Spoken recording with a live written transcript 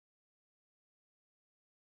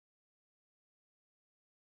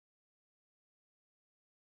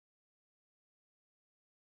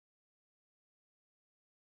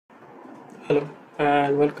Hello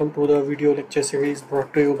and welcome to the video lecture series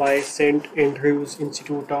brought to you by St. Andrews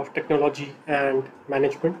Institute of Technology and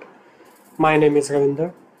Management. My name is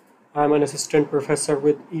Ravinder. I'm an assistant professor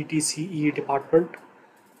with ETCE department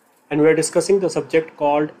and we are discussing the subject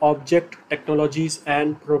called Object Technologies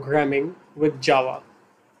and Programming with Java.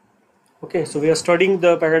 Okay, so we are studying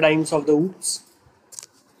the paradigms of the OOPS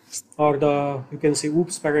or the you can say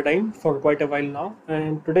OOPS paradigm for quite a while now,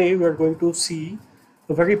 and today we are going to see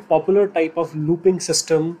a very popular type of looping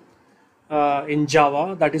system in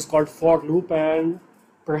Java that is called for loop, and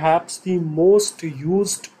perhaps the most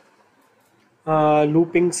used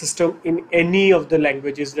looping system in any of the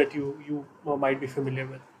languages that you might be familiar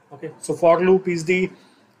with. Okay, so for loop is the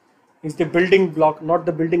building block, not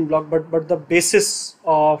the building block, but the basis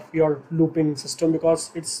of your looping system,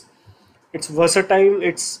 because it's versatile,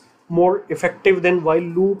 it's more effective than while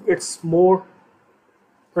loop, it's more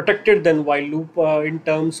protected than while loop in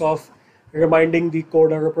terms of reminding the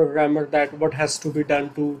coder or programmer that what has to be done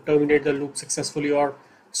to terminate the loop successfully or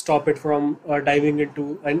stop it from diving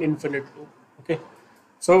into an infinite loop. Okay,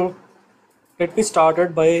 so let me start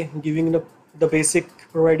it by giving the basic,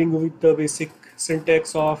 providing you with the basic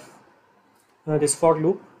syntax of this for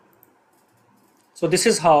loop. So this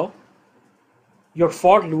is how your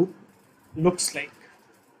for loop looks like.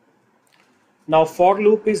 Now for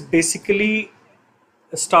loop is basically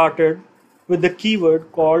started with the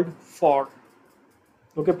keyword called for.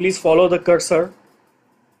 Okay, please follow the cursor.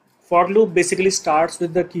 For loop basically starts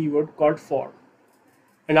with the keyword called for,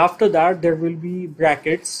 and after that there will be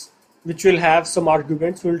brackets which will have some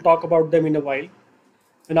arguments. We'll talk about them in a while.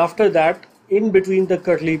 And after that, in between the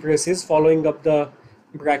curly braces following up the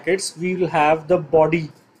brackets, we will have the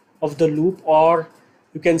body of the loop, or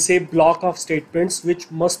you can say block of statements,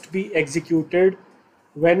 which must be executed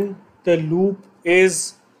when the loop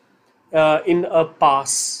is in a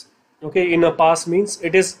pass. Okay, in a pass means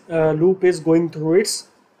it is loop is going through its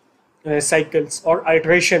cycles or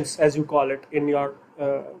iterations, as you call it in your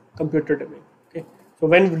computer domain. Okay, so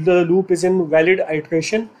when the loop is in valid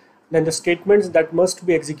iteration, then the statements that must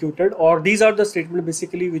be executed, or these are the statements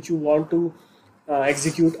basically which you want to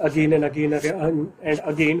execute again and again and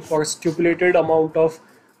again for a stipulated amount of,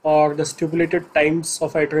 or the stipulated times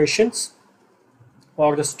of iterations,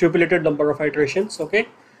 or the stipulated number of iterations. Okay,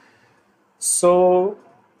 so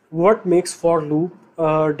what makes for loop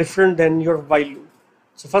different than your while loop?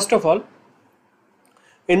 So first of all,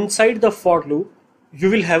 inside the for loop you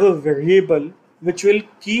will have a variable which will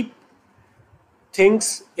keep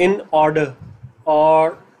things in order,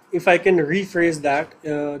 or if I can rephrase that,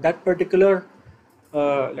 that particular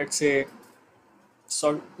let's say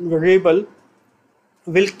variable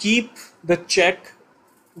will keep the check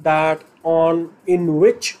that on in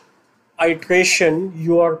which iteration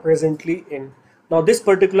you are presently in. Now this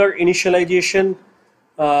particular initialization,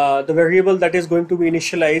 the variable that is going to be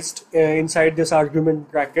initialized inside this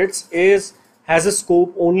argument brackets has a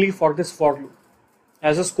scope only for this for loop,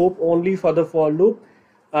 has a scope only for the for loop.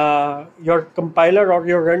 Your compiler or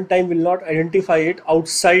your runtime will not identify it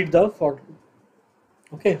outside the for loop.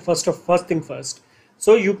 Okay, first thing first.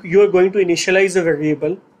 So you are going to initialize a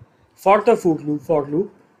variable for the for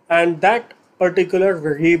loop, and that particular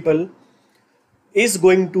variable is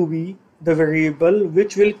going to be the variable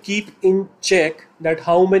which will keep in check that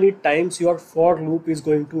how many times your for loop is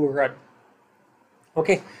going to run.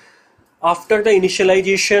 Okay, after the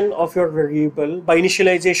initialization of your variable, by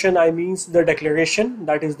initialization I means the declaration,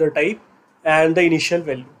 that is the type, and the initial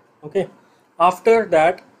value. Okay, after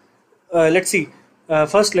that, let's see,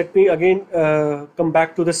 first let me again come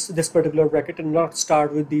back to this particular bracket and not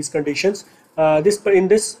start with these conditions. In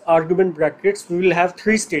this argument brackets we will have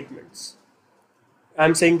three statements.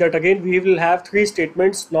 I'm saying that again, we will have three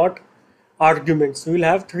statements, not arguments. We will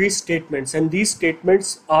have three statements, and these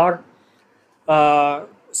statements are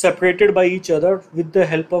separated by each other with the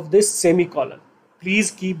help of this semicolon.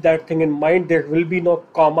 Please keep that thing in mind. There will be no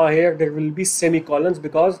comma here, there will be semicolons,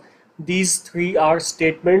 because these three are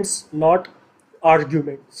statements, not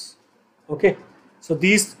arguments. Okay, so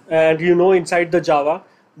these, and you know, inside the Java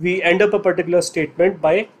we end up a particular statement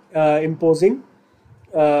by imposing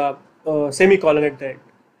semicolon at the end.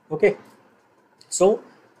 Okay, so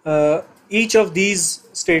each of these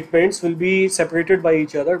statements will be separated by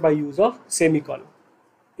each other by use of semicolon.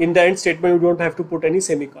 In the end statement you don't have to put any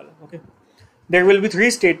semicolon. Okay, there will be three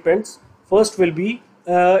statements. First will be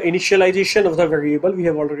initialization of the variable, we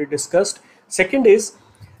have already discussed. Second is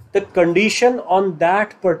the condition on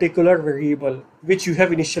that particular variable which you have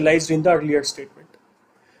initialized in the earlier statement.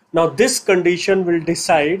 Now this condition will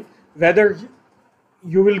decide whether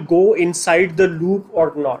you will go inside the loop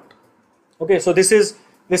or not. Okay, so this is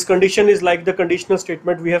This condition is like the conditional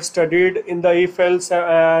statement we have studied in the if else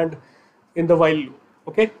and in the while loop.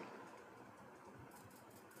 Okay,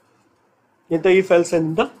 in the if else and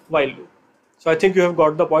in the while loop. So I think you have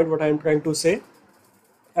got the point what I am trying to say.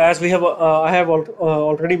 As we have I have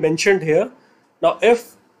already mentioned here. Now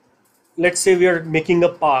if let's say we are making a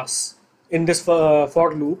pass in this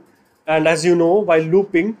for loop, and as you know, while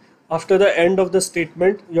looping, after the end of the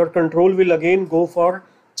statement your control will again go for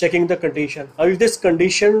checking the condition. Now if this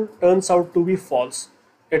condition turns out to be false,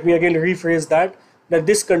 let me again rephrase that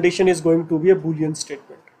this condition is going to be a Boolean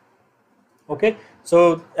statement. Okay,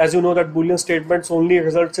 so as you know that Boolean statements only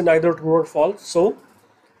results in either true or false. So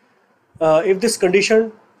if this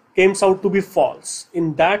condition comes out to be false,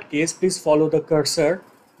 in that case please follow the cursor.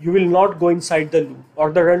 You will not go inside the loop,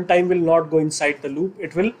 or the runtime will not go inside the loop.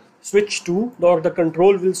 It will switch to, or the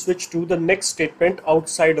control will switch to the next statement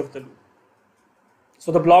outside of the loop.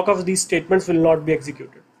 So the block of these statements will not be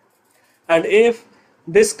executed. And if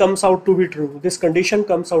this comes out to be true, this condition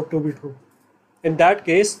comes out to be true, in that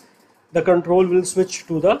case the control will switch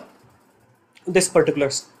to this particular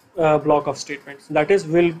block of statements. That is,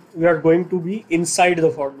 we are going to be inside the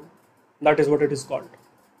for loop. That is what it is called.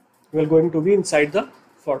 We are going to be inside the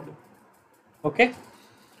for loop. Okay.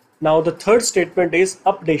 Now the third statement is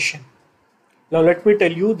updation. Now let me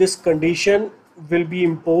tell you, this condition will be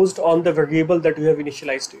imposed on the variable that we have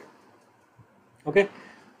initialized here. Okay.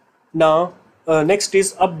 Now next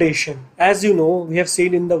is updation. As you know, we have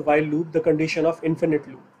seen in the while loop the condition of infinite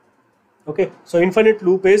loop. Okay. So infinite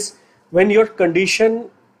loop is when your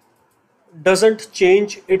condition doesn't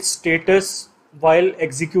change its status while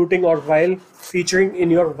executing or while featuring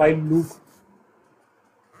in your while loop.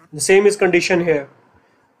 The same is condition here,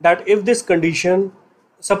 that if this condition,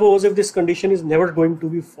 suppose if this condition is never going to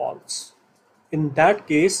be false, in that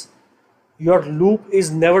case your loop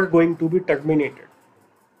is never going to be terminated.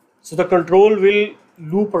 So the control will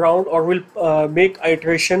loop around, or will make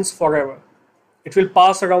iterations forever. It will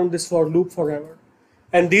pass around this for loop forever,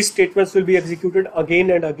 and these statements will be executed again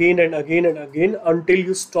and again and again and again until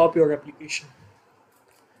you stop your application.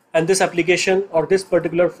 And this application or this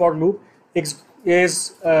particular for loop is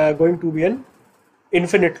going to be an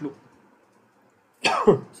infinite loop.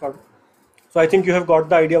 Sorry. So I think you have got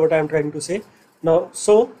the idea what I am trying to say. Now,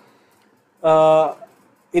 so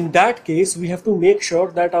in that case, we have to make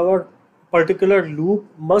sure that our particular loop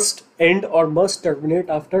must end or must terminate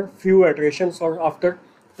after few iterations, or after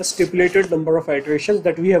a stipulated number of iterations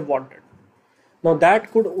that we have wanted. Now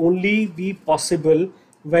that could only be possible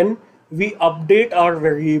when we update our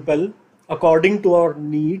variable according to our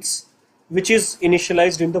needs, which is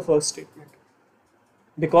initialized in the first statement,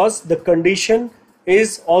 because the condition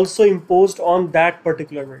is also imposed on that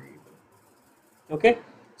particular variable. Okay,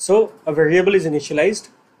 so a variable is initialized,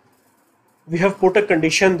 we have put a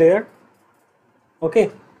condition there.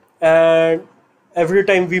 Okay, and every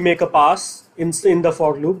time we make a pass in the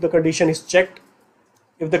for loop, the condition is checked.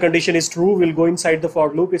 If the condition is true, we'll go inside the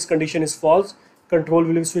for loop. If condition is false, control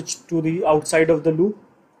will switch to the outside of the loop.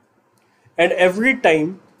 And every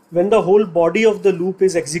time when the whole body of the loop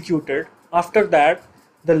is executed, after that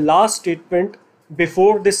the last statement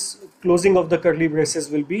before this closing of the curly braces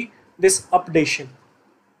will be this updation.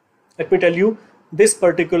 Let me tell you, this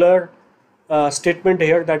particular statement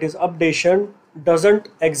here, that is updation, does not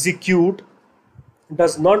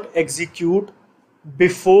execute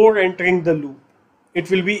before entering the loop. It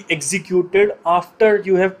will be executed after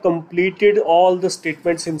you have completed all the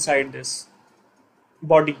statements inside this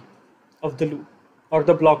body of the loop or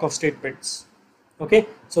the block of statements. Okay,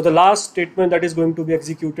 so the last statement that is going to be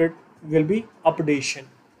executed will be updation.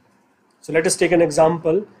 So let us take an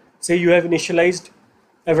example. Say you have initialized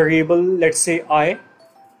a variable, let's say I,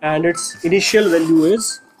 and its initial value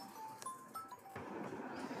is,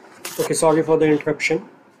 okay, sorry for the interruption.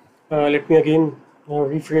 Let me again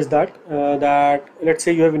rephrase that. That let's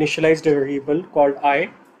say you have initialized a variable called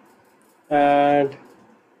I, and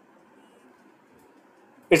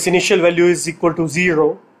its initial value is equal to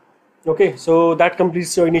 0. Okay, so that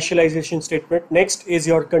completes your initialization statement. Next is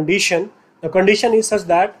your condition. The condition is such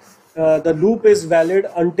that the loop is valid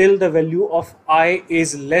until the value of I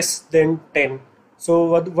is less than 10.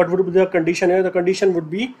 So what would be the condition here? The condition would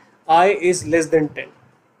be I is less than 10.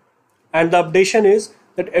 And the updation is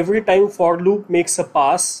that every time for loop makes a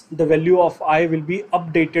pass, the value of I will be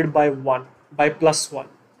updated by 1, by +1.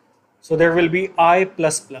 So there will be I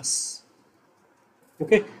 ++.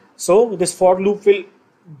 Okay, so this for loop will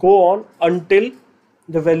go on until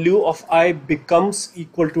the value of I becomes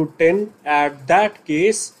equal to 10. At that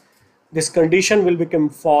case, this condition will become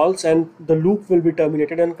false and the loop will be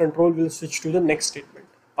terminated and control will switch to the next statement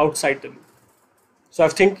outside the loop. So I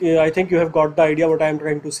think you have got the idea what I am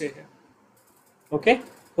trying to say here. Okay,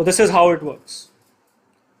 so this is how it works.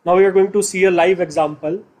 Now we are going to see a live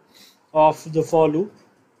example of the for loop.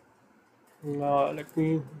 Let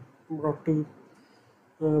me brought you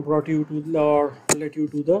to or let you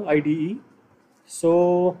to the IDE.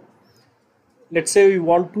 So let's say we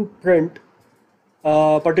want to print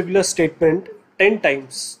a particular statement 10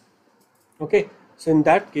 times. Okay, so in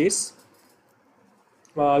that case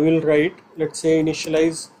we'll write, let's say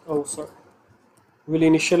initialize, oh sorry, we'll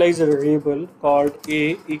initialize a variable called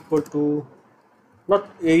a equal to, not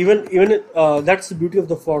even that's the beauty of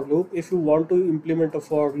the for loop. If you want to implement a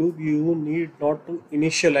for loop, you need not to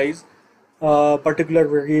initialize a particular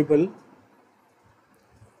variable,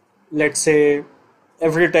 let's say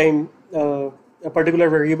every time a particular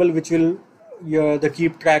variable which will the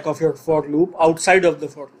keep track of your for loop outside of the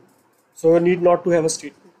for loop. So you need not to have a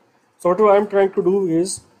statement. So what I'm trying to do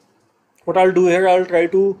is, what I'll do here, I'll try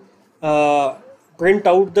to print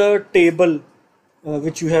out the table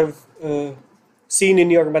which you have seen in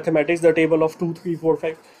your mathematics, the table of 2, 3, 4,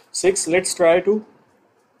 5, 6. Let's try to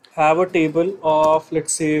have a table of,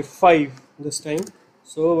 let's say, 5 this time.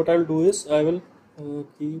 So what I'll do is I will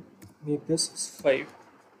make this 5.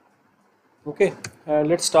 Okay, and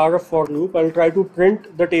let's start a for loop. I'll try to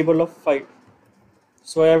print the table of 5.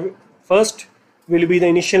 So I have, first will be the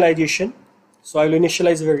initialization. So I will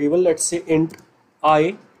initialize a variable, let's say int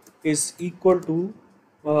I is equal to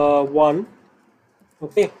 1.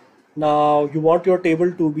 Okay, now you want your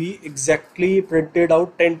table to be exactly printed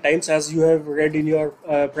out 10 times as you have read in your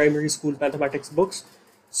primary school mathematics books.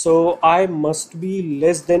 So I must be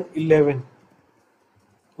less than 11.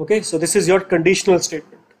 Okay, so this is your conditional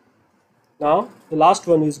statement. Now the last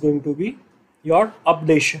one is going to be your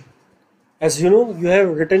updation. As you know, you have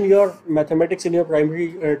written your mathematics in your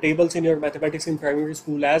primary tables in your mathematics in primary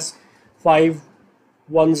school as 5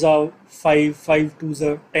 1s are 5, 5 2s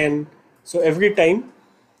are 10. So every time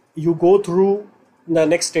you go through the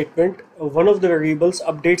next statement, one of the variables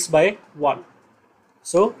updates by 1.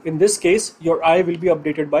 So in this case, your I will be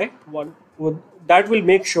updated by 1. That will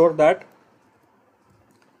make sure that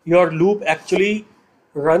your loop actually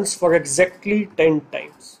runs for exactly 10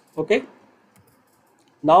 times. Okay.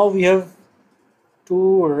 Now we have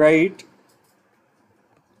to write,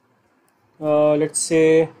 let's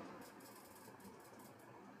say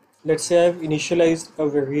I've initialized a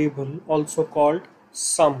variable also called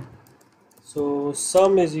sum. So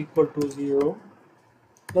sum is equal to 0,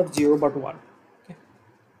 not 0 but 1. Okay.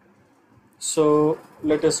 So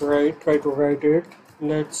let us try to write it.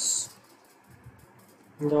 Let's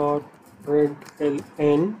dot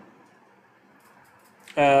println,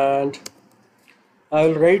 and I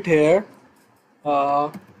will write here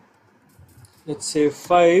let's say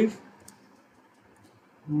 5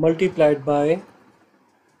 multiplied by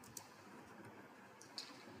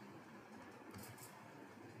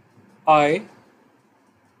I.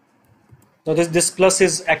 Now this plus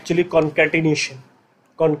is actually concatenation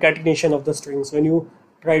of the strings. When you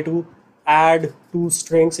try to add two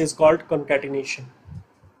strings is called concatenation.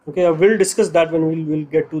 Okay, I will discuss that when we will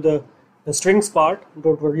get to the strings part.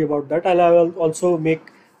 Don't worry about that, and I will also make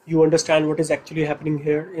you understand what is actually happening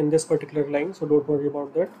here in this particular line, so don't worry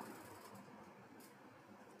about that.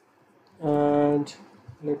 And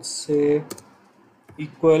let's say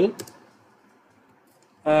equal,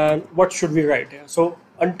 and what should we write here? So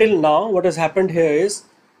until now what has happened here is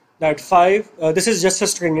that 5, this is just a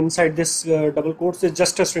string. Inside this double quotes is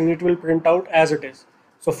just a string, it will print out as it is.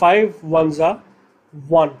 So 5 1s are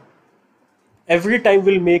 1. Every time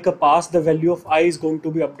we'll make a pass, the value of I is going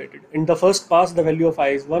to be updated. In the first pass, the value of I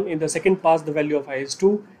is 1. In the second pass, the value of I is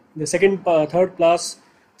 2. In the third pass,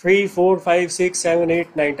 3, 4, 5, 6, 7,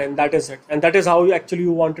 8, 9, 10. That is it. And that is how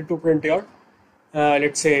you wanted to print your,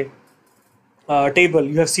 let's say, table.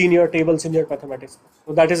 You have seen your tables in your mathematics.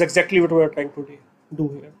 So that is exactly what we are trying to do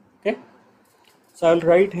here. Okay. So I'll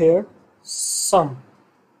write here sum.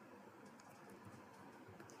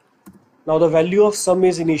 Now the value of sum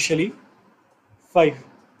is initially 1.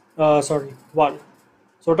 So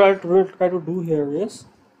what I will try to do here is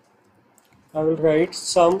I will write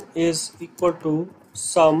sum is equal to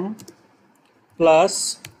sum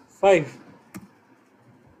plus 5.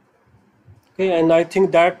 Okay, and I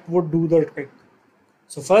think that would do the trick.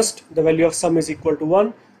 So first the value of sum is equal to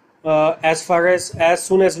 1. As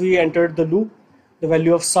soon as we entered the loop, the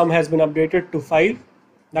value of sum has been updated to 5.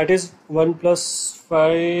 That is 1 plus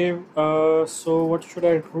 5. So what should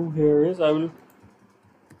I do here is I will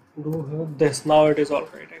do this. Now it is all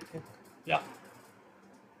right, I think. Yeah.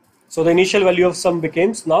 So the initial value of sum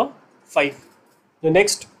becomes now 5. In the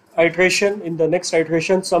next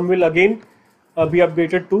iteration, sum will again be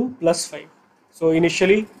updated to +5. So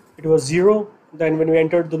initially it was 0, then when we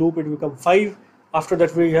entered the loop it will become 5. After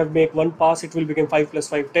that we have make one pass, it will become 5 plus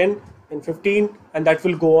 5 10, then 15, and that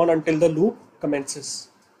will go on until the loop commences,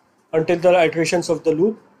 until the iterations of the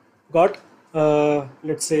loop got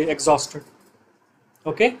let's say exhausted.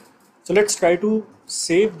 Okay, so let's try to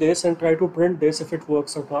save this and try to print this if it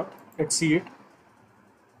works or not. Let's see it.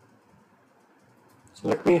 So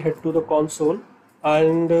let me head to the console,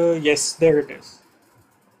 and yes, there it is.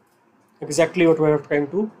 Exactly what we are trying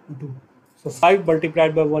to do. So 5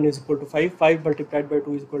 multiplied by 1 is equal to 5, 5 multiplied by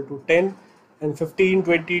 2 is equal to 10, and 15,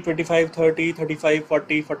 20, 25, 30, 35,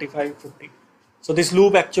 40, 45, 50. So this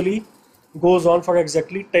loop actually goes on for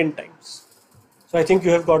exactly 10 times. So I think you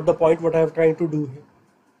have got the point what I am trying to do here.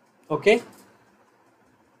 Okay.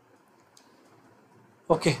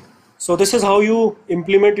 Okay. So this is how you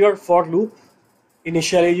implement your for loop: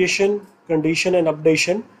 initialization, condition, and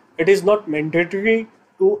updation. It is not mandatory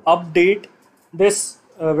to update this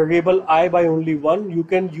variable I by only one. You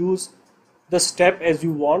can use the step as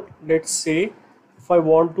you want. Let's say if I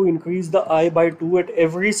want to increase the I by 2 at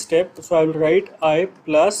every step, so I will write I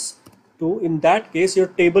plus 2. In that case, your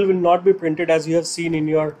table will not be printed as you have seen in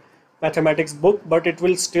your mathematics book, but it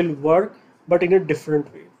will still work, but in a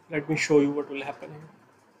different way. Let me show you what will happen here.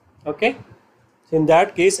 Okay, so in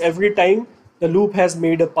that case, every time the loop has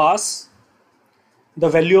made a pass, the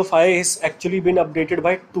value of I has actually been updated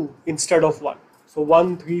by 2 instead of 1. So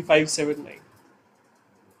 1, 3, 5, 7, 9.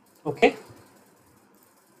 Okay.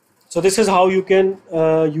 So this is how you can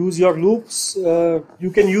use your loops.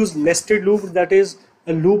 You can use nested loop, that is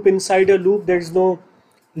a loop inside a loop. There is no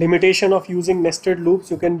limitation of using nested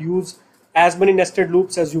loops. You can use as many nested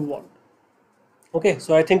loops as you want. Okay,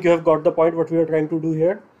 so I think you have got the point what we are trying to do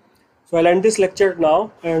here. So I'll end this lecture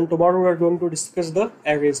now, and tomorrow we are going to discuss the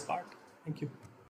arrays part. Thank you.